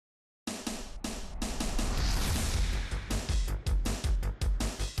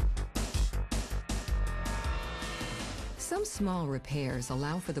Some small repairs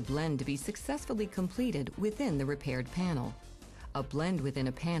allow for the blend to be successfully completed within the repaired panel. A blend within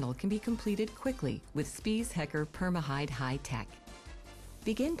a panel can be completed quickly with Spies Permahyd Hi-TEC.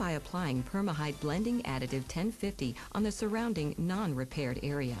 Begin by applying Permahyd Blending Additive 1050 on the surrounding non-repaired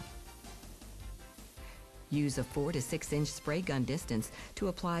area. Use a 4 to 6 inch spray gun distance to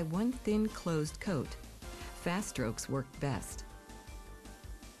apply one thin closed coat. Fast strokes work best.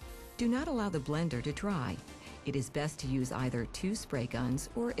 Do not allow the blender to dry. It is best to use either 2 spray guns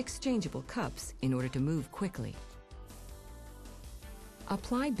or exchangeable cups in order to move quickly.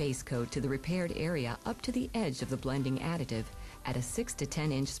 Apply base coat to the repaired area up to the edge of the blending additive at a 6 to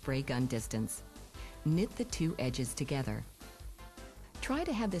 10 inch spray gun distance. Knit the 2 edges together. Try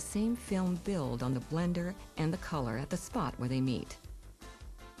to have the same film build on the blender and the color at the spot where they meet.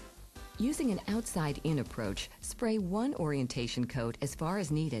 Using an outside-in approach, spray one orientation coat as far as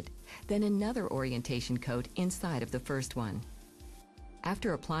needed, then another orientation coat inside of the first one.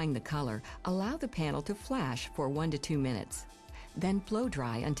 After applying the color, allow the panel to flash for 1 to 2 minutes. Then blow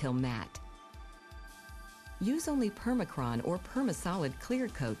dry until matte. Use only Permacron or Permasolid clear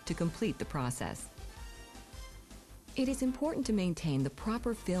coat to complete the process. It is important to maintain the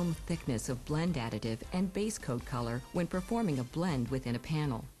proper film thickness of blend additive and base coat color when performing a blend within a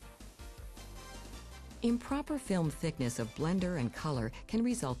panel. Improper film thickness of blender and color can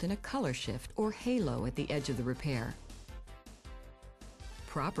result in a color shift or halo at the edge of the repair.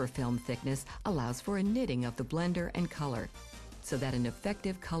 Proper film thickness allows for a knitting of the blender and color so that an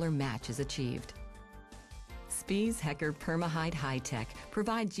effective color match is achieved. Spies Permahyd Hi-TEC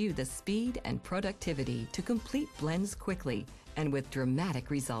provides you the speed and productivity to complete blends quickly and with dramatic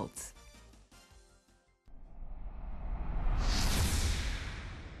results.